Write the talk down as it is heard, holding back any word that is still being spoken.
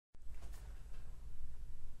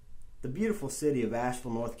The beautiful city of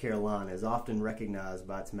Asheville, North Carolina is often recognized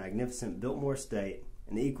by its magnificent Biltmore Estate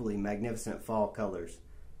and equally magnificent fall colors.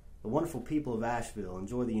 The wonderful people of Asheville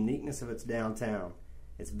enjoy the uniqueness of its downtown,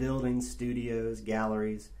 its buildings, studios,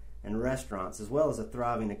 galleries, and restaurants, as well as a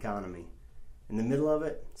thriving economy. In the middle of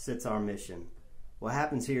it sits our mission. What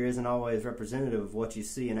happens here isn't always representative of what you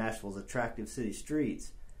see in Asheville's attractive city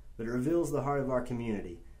streets, but it reveals the heart of our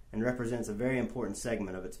community and represents a very important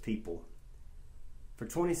segment of its people. For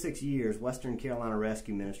 26 years, Western Carolina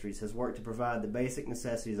Rescue Ministries has worked to provide the basic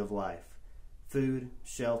necessities of life: food,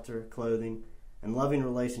 shelter, clothing, and loving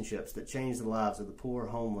relationships that change the lives of the poor,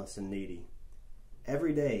 homeless, and needy.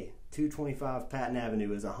 Every day, 225 Patton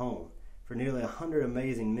Avenue is a home for nearly 100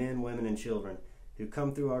 amazing men, women, and children who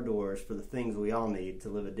come through our doors for the things we all need to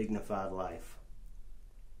live a dignified life.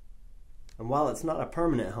 And while it's not a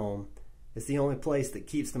permanent home, it's the only place that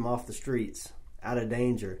keeps them off the streets, out of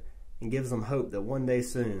danger, and gives them hope that one day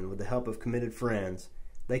soon, with the help of committed friends,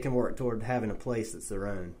 they can work toward having a place that's their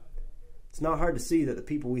own. It's not hard to see that the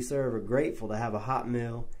people we serve are grateful to have a hot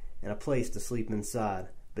meal and a place to sleep inside,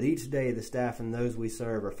 but each day the staff and those we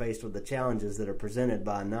serve are faced with the challenges that are presented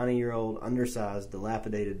by a 90-year-old, undersized,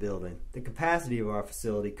 dilapidated building. The capacity of our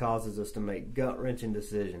facility causes us to make gut-wrenching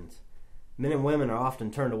decisions. Men and women are often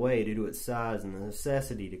turned away due to its size and the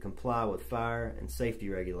necessity to comply with fire and safety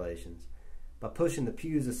regulations. By pushing the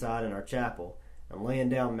pews aside in our chapel and laying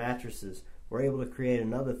down mattresses, we're able to create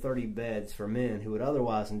another 30 beds for men who would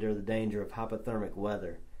otherwise endure the danger of hypothermic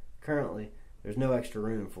weather. Currently, there's no extra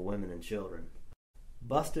room for women and children.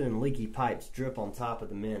 Busted and leaky pipes drip on top of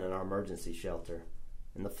the men in our emergency shelter,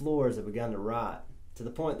 and the floors have begun to rot, to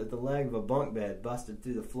the point that the leg of a bunk bed busted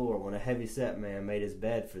through the floor when a heavy-set man made his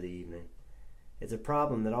bed for the evening. It's a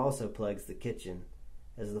problem that also plagues the kitchen.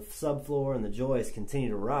 As the subfloor and the joists continue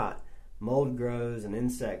to rot, mold grows and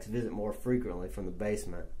insects visit more frequently from the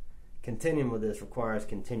basement. Continuing with this requires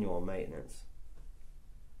continual maintenance.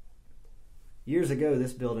 Years ago,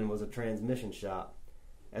 this building was a transmission shop.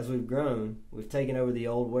 As we've grown, we've taken over the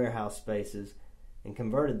old warehouse spaces and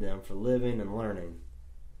converted them for living and learning.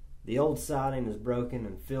 The old siding is broken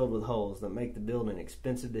and filled with holes that make the building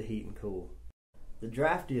expensive to heat and cool. The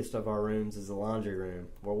draftiest of our rooms is the laundry room,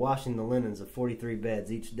 where washing the linens of 43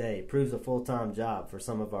 beds each day proves a full-time job for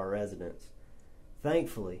some of our residents.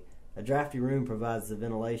 Thankfully, a drafty room provides the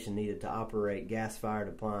ventilation needed to operate gas-fired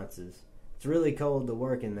appliances. It's really cold to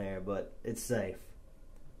work in there, but it's safe.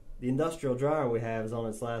 The industrial dryer we have is on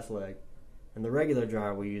its last leg, and the regular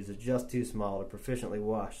dryer we use is just too small to proficiently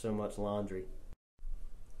wash so much laundry.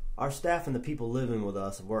 Our staff and the people living with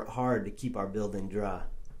us have worked hard to keep our building dry.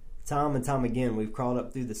 Time and time again, we've crawled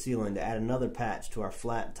up through the ceiling to add another patch to our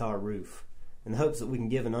flat tar roof, in the hopes that we can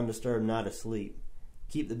give an undisturbed night of sleep,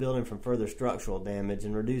 keep the building from further structural damage,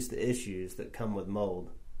 and reduce the issues that come with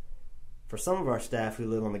mold. For some of our staff who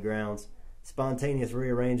live on the grounds, spontaneous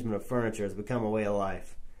rearrangement of furniture has become a way of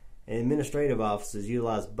life, and administrative offices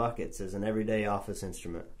utilize buckets as an everyday office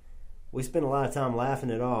instrument. We spend a lot of time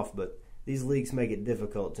laughing it off, but these leaks make it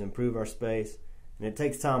difficult to improve our space, and it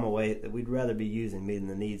takes time away that we'd rather be using meeting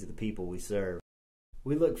the needs of the people we serve.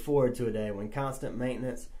 We look forward to a day when constant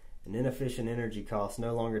maintenance and inefficient energy costs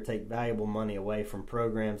no longer take valuable money away from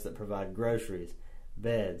programs that provide groceries,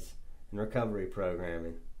 beds, and recovery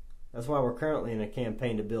programming. That's why we're currently in a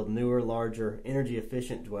campaign to build newer, larger,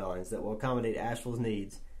 energy-efficient dwellings that will accommodate Asheville's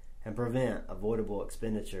needs and prevent avoidable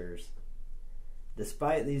expenditures.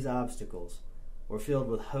 Despite these obstacles, we're filled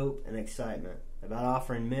with hope and excitement about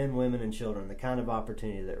offering men, women, and children the kind of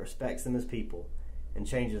opportunity that respects them as people and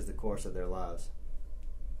changes the course of their lives.